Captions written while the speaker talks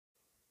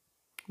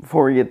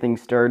Before we get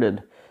things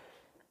started,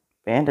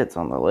 Bandit's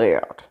on the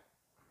layout.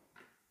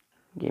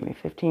 He gave me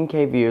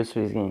 15K views,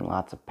 so he's getting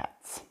lots of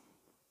pets.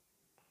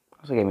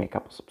 Also gave me a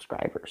couple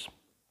subscribers.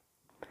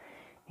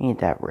 Ain't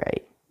that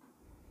right?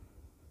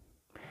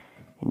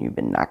 And you've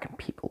been knocking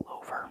people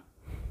over.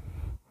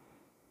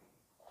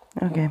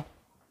 Okay.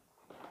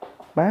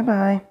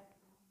 Bye-bye.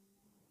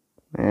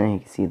 And you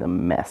can see the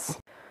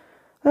mess.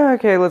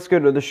 Okay, let's go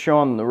to the show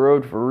on the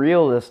road for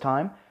real this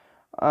time.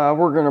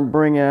 We're going to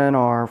bring in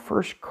our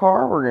first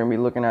car. We're going to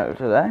be looking at it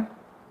today.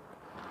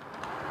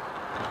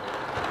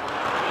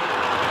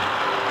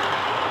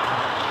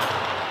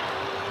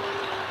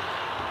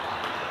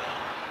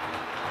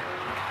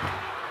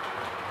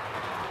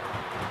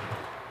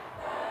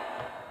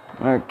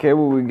 Okay,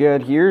 what we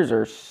got here is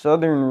our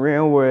Southern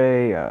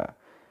Railway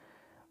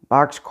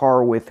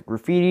boxcar with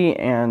graffiti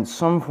and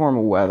some form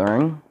of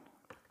weathering.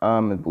 I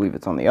believe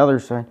it's on the other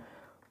side.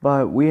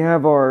 But we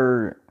have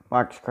our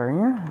boxcar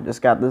here.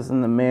 Just got this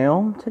in the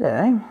mail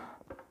today.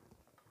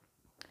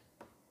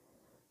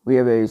 We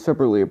have a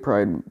separately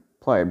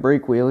applied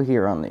brake wheel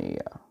here on the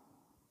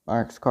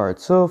boxcar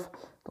itself.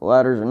 The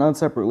ladders are not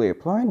separately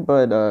applied,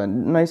 but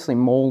nicely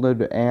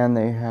molded, and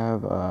they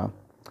have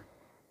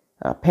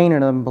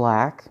painted them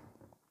black.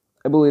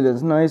 I believe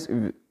that's nice.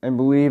 I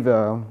believe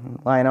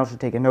Lionel should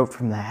take a note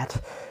from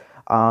that.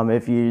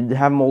 If you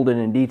have molded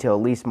in detail,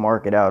 at least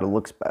mark it out. It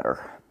looks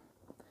better.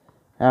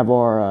 Have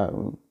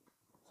our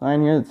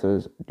sign here that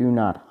says "Do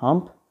Not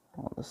Hump"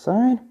 on the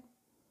side,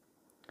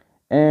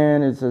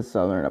 and it says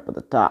Southern up at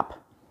the top.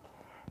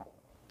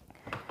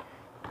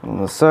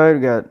 On the side,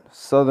 we got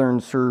 "Southern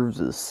serves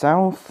the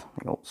South,"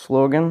 the old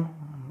slogan,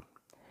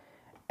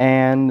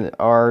 and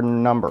our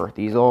number.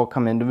 These all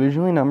come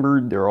individually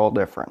numbered. They're all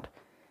different.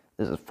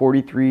 This is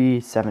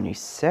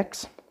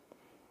 4376.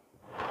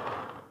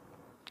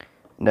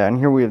 Down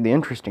here we have the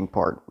interesting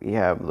part. We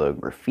have the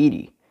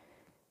graffiti.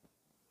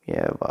 We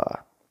have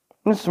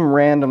just some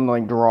random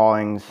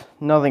drawings.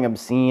 Nothing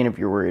obscene if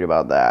you're worried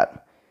about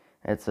that.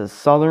 It says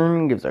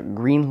Southern gives a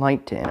green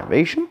light to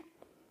innovation.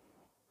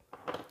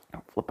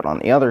 Flip it on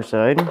the other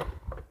side.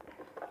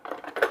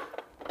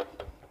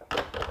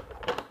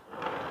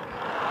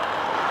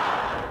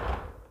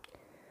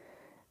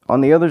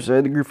 On the other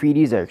side, the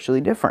graffiti is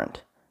actually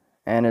different.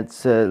 And it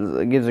says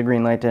it gives a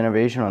green light to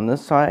innovation on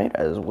this side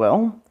as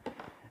well.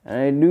 And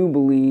I do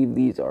believe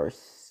these are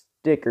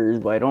stickers,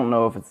 but I don't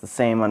know if it's the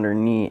same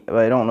underneath. But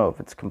I don't know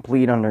if it's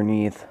complete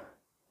underneath.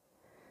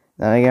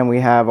 Then again, we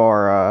have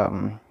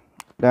our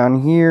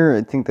down here.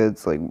 I think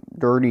that's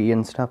dirty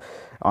and stuff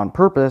on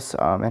purpose.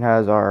 It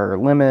has our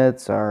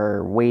limits,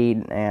 our weight,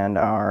 and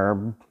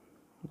our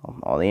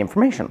all the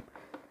information.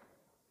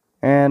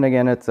 And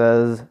again, it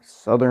says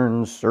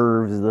Southern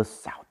serves the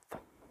South.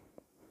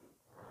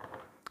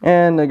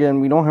 And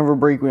again, we don't have a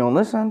brake wheel on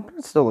this end, but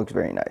it still looks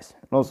very nice.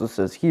 It also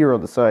says here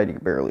on the side, you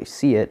can barely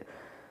see it,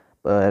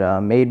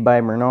 but made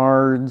by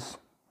Mernards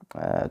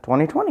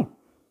 2020.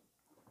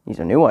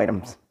 These are new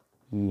items.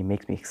 It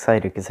makes me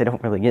excited because I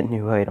don't really get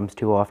new items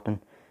too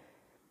often.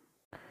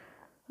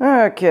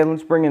 Okay,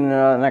 let's bring in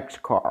the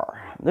next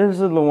car. This is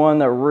the one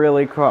that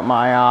really caught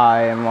my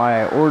eye and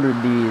why I ordered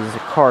these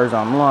cars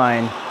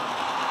online.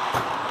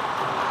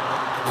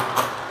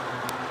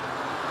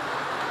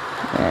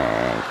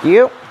 Thank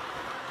you.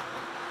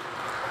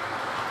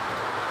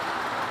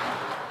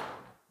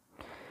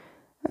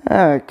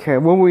 Okay,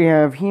 what we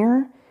have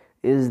here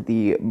is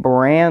the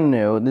brand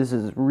new. This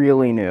is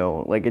really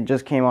new. It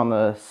just came on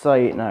the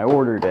site and I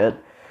ordered it.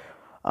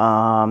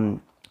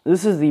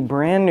 This is the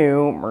brand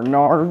new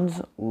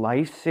Mernard's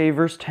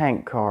Lifesavers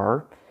tank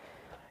car.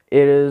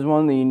 It is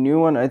one of the new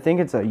ones. I think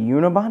it's a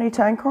unibody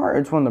tank car.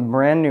 It's one of the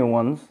brand new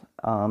ones.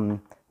 This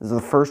is the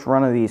first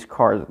run of these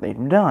cars that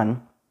they've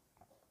done.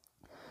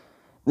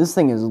 This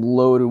thing is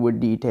loaded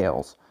with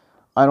details.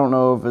 I don't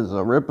know if it's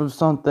a rip of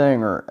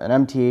something or an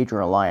MTH or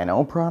a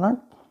Lionel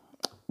product,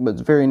 but it's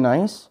very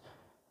nice.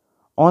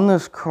 On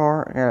this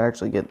car, I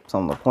actually get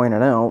something to point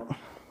it out.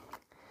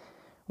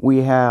 We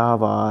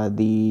have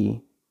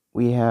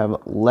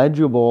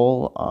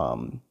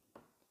legible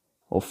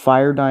little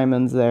fire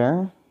diamonds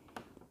there.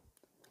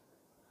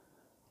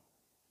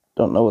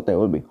 Don't know what they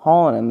would be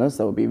hauling in this.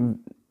 That would be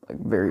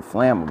very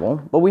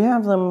flammable, but we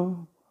have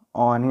them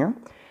on here,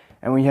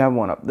 and we have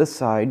one up this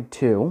side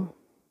too.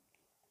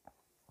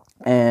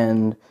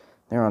 And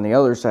they're on the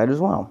other side as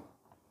well.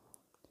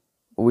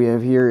 What we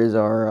have here is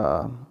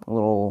our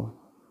little,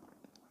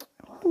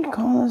 what do you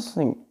call this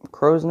thing?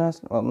 Crow's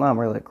nest? Well, not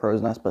really a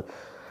crow's nest, but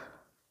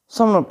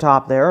something up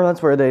top there.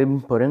 That's where they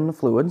put in the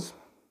fluids.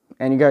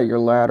 And you got your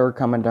ladder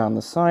coming down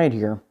the side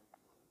here.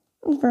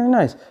 It's very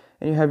nice.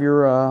 And you have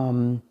your,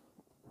 I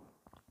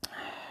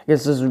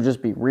guess this would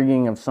just be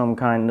rigging of some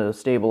kind to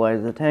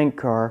stabilize the tank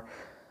car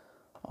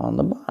on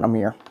the bottom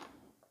here.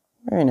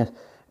 Very nice.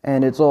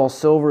 And it's all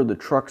silver. The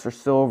trucks are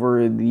silver.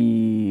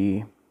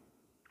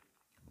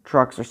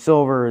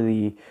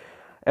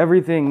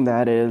 Everything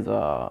that is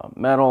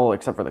metal,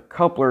 except for the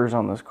couplers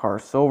on this car,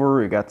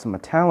 silver. You got some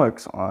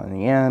metallics on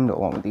the end,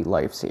 along with the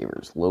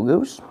Lifesavers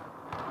logos.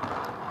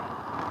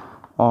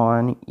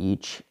 on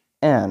each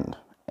end.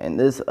 And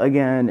this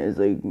again is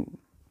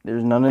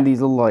there's none of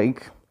these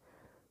alike.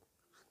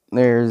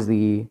 There's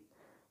the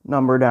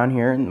number down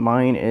here, and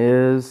mine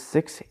is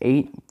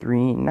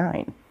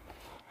 6839.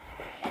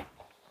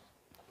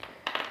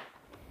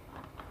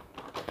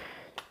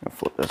 I'll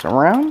flip this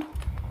around.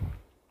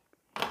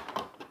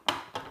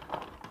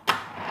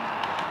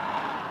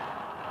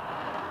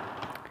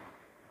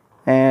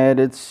 And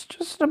it's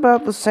just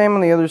about the same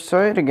on the other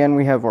side. Again,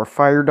 we have our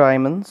fire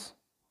diamonds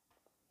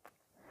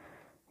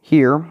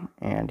here,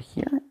 and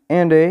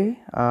a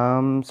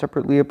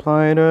separately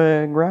applied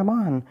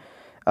grab-on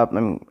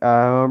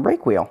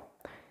brake wheel,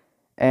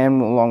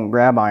 and long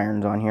grab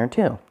irons on here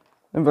too.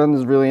 I found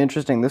this really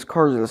interesting. This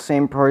car is the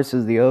same price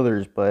as the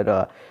others, but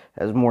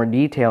has more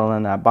detail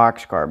than that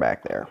box car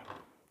back there.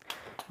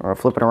 Or I'll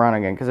flip it around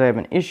again because I have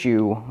an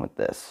issue with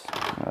this.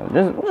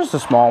 Just a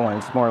small one.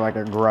 It's more like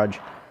a grudge.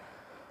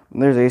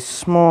 There's a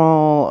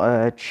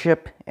small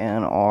chip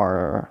in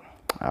our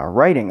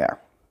writing there.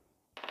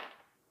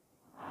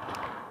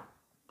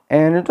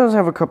 And it does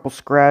have a couple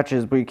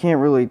scratches, but you can't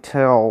really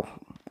tell.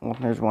 Well,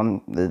 there's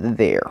one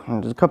there.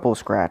 There's a couple of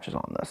scratches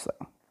on this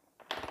thing.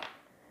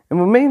 And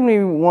what made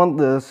me want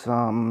this,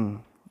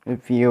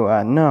 if you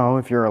know,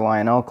 if you're a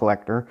Lionel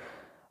collector,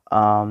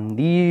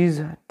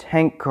 these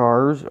tank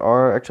cars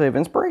actually have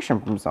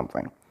inspiration from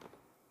something.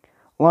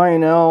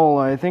 Lionel,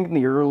 I think in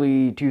the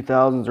early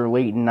 2000s or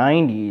late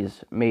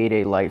 90s, made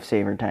a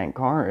lifesaver tank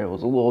car. It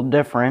was a little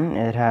different.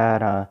 It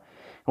had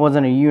it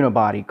wasn't a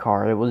unibody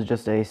car. It was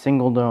just a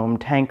single dome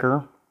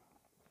tanker,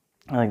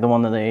 like the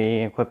one that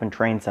they equip in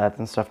train sets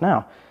and stuff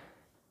now.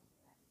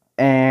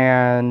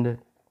 And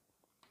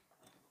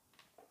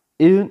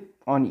it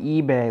on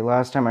eBay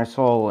last time I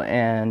saw,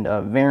 and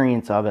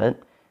variants of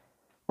it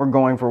were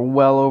going for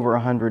well over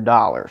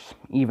 $100,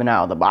 even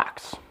out of the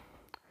box.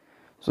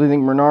 So I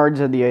think Mernards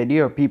had the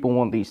idea of people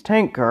want these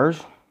tank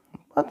cars,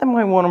 but they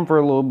might want them for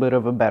a little bit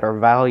of a better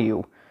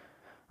value,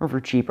 or for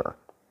cheaper.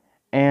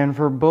 And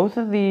for both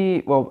of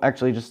the, well,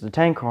 actually just the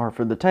tank car,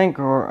 for the tank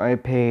car I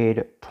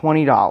paid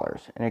 $20,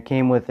 and it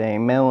came with a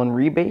mail-in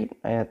rebate.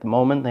 At the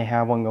moment they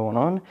have one going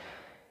on,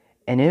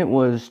 and it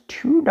was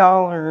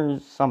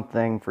 $2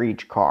 something for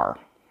each car.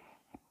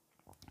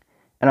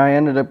 And I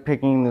ended up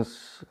picking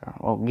this,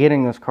 well,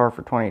 getting this car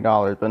for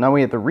 $20, but now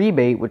we have the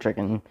rebate, which I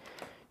can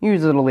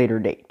use at a later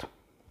date.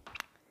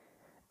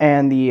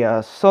 And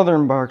the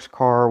Southern Box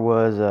car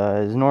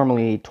is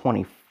normally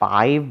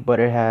 $25,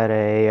 but it had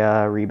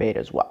a rebate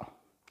as well.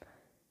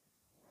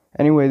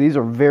 Anyway, these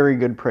are very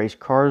good priced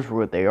cars for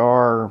what they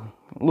are.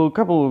 A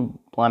couple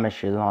of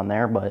blemishes on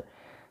there, but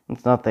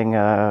it's nothing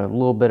a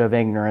little bit of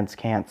ignorance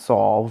can't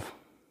solve.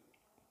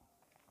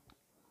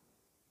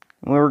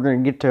 We're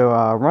going to get to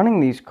running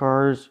these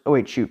cars. Oh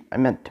wait, shoot, I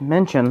meant to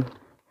mention, it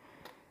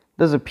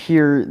does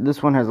appear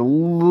this one has a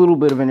little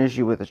bit of an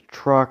issue with its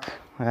truck.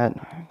 That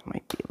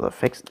might be able to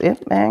fix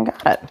it. Man,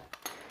 got it.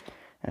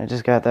 And I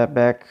just got that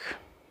back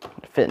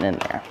fitting in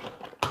there.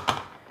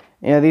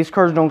 Yeah, these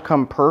cars don't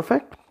come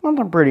perfect, but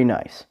they're pretty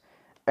nice.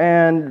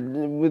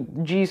 And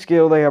with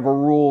G-Scale, they have a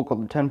rule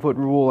called the 10-foot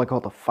rule. I call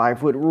it the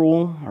 5-foot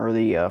rule, or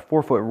the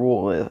 4-foot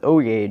rule with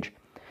O-gauge.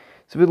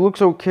 So if it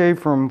looks okay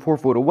from 4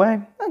 foot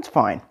away, that's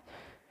fine.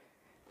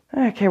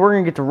 Okay, we're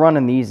going to get to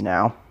running these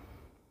now.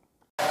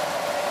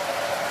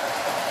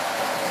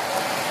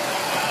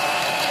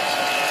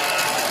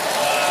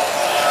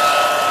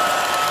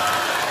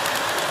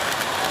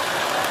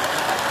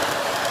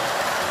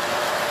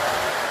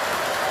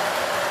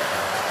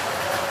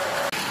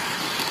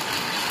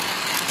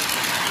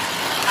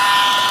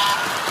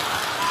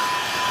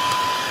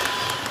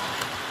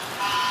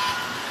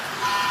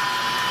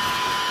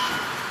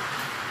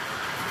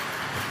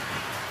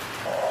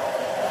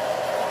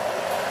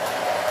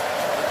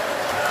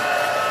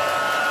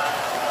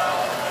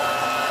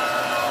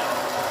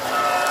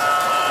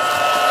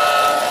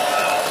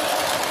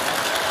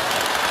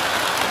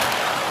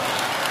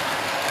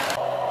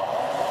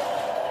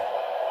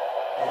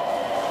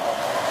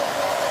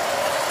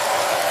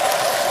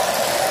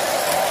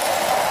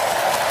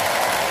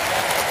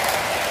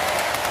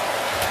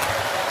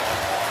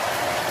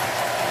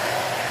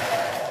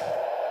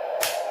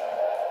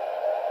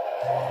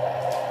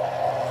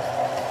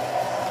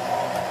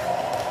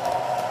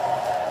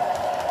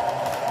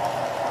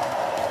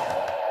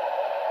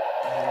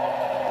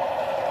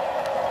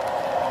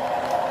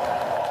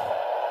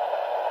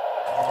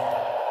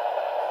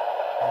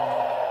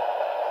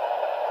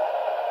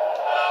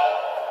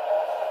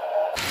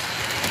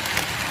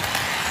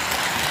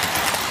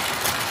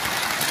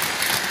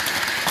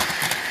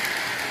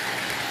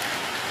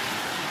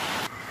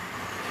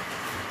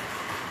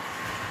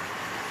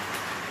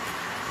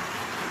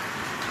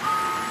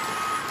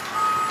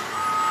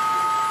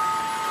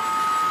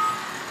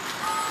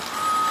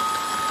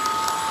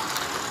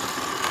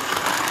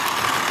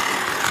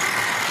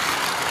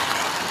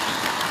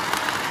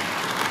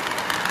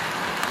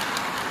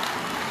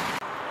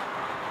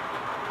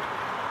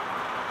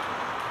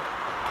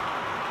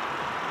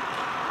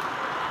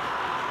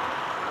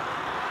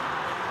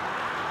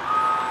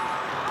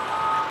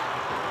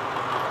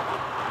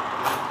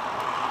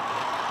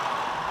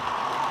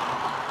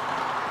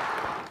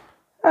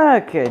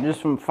 Okay,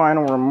 just some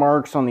final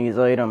remarks on these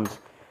items.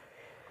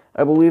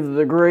 I believe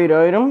they're great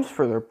items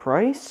for their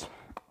price.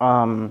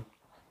 At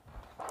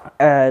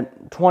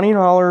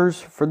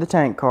 $20 for the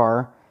tank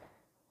car,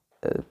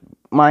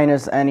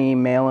 minus any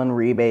mail-in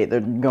rebate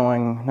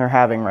they're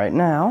having right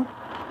now,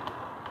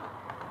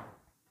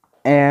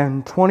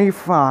 and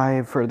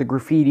 $25 for the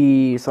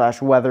graffiti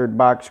 / weathered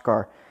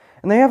boxcar.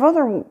 And they have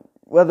other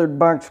weathered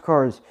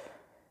boxcars.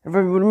 If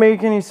I would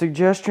make any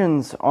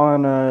suggestions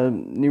on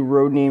new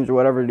road names or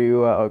whatever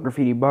to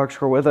graffiti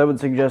boxcar with, I would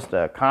suggest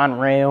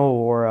Conrail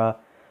or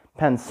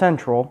Penn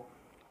Central.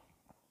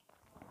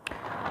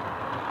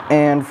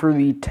 And for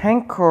the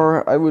tank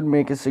car, I would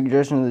make a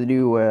suggestion to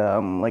do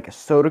like a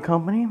soda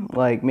company,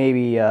 like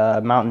maybe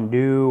Mountain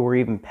Dew or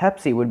even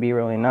Pepsi would be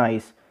really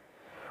nice.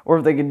 Or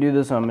if they could do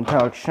this on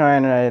metallic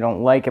shine, I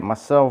don't like it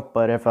myself,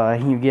 but if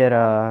you get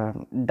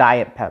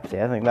Diet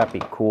Pepsi, I think that'd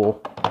be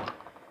cool.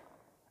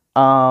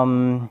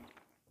 And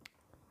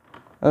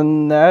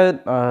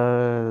that,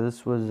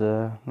 this was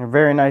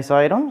very nice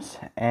items,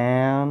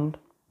 and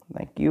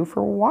thank you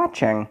for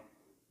watching.